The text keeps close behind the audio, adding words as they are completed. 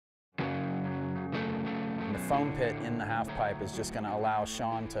foam pit in the half pipe is just going to allow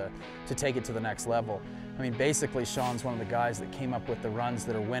Shaun to take it to the next level. I mean, basically Shaun's one of the guys that came up with the runs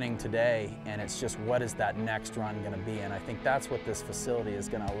that are winning today, and it's just what is that next run going to be, and I think that's what this facility is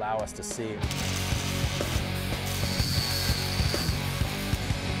going to allow us to see.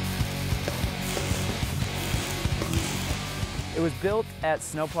 It was built at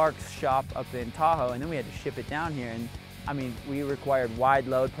Snowpark's shop up in Tahoe, and then we had to ship it down here. And I mean, we required wide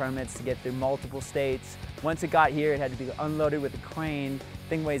load permits to get through multiple states. Once it got here, it had to be unloaded with a crane. The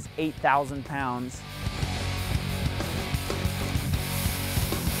thing weighs 8,000 pounds.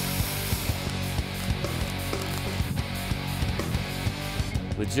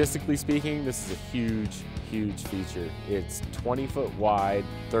 Logistically speaking, this is a huge, huge feature. It's 20 foot wide,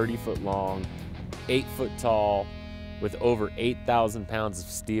 30 foot long, 8 foot tall, with over 8,000 pounds of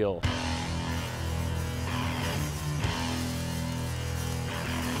steel.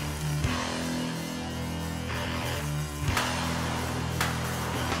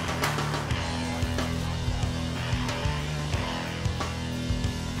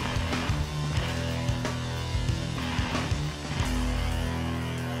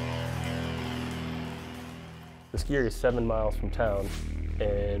 The ski area is 7 miles from town,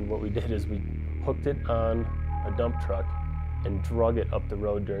 and what we did is we hooked it on a dump truck and drug it up the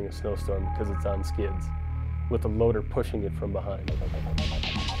road during a snowstorm because it's on skids, with a loader pushing it from behind.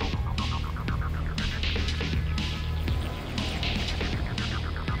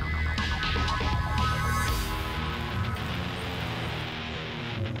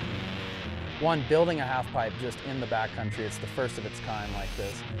 One, building a half pipe just in the backcountry, it's the first of its kind like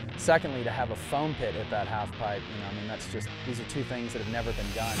this. Secondly, to have a foam pit at that half pipe, you know, I mean, that's just, these are two things that have never been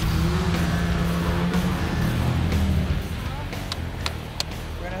done.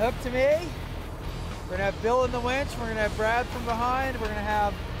 We're gonna hook to me. We're gonna have Bill in the winch. We're gonna have Brad from behind. We're gonna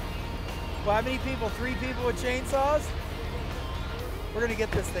have, well, how many people? 3 people with chainsaws? We're gonna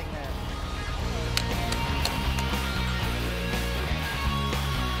get this thing there.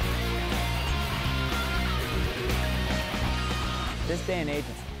 This day and age,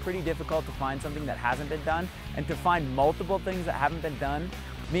 it's pretty difficult to find something that hasn't been done, and to find multiple things that haven't been done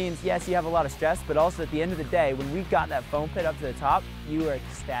means, yes, you have a lot of stress, but also at the end of the day, when we got that foam pit up to the top, you were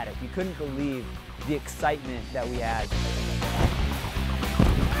ecstatic. You couldn't believe the excitement that we had.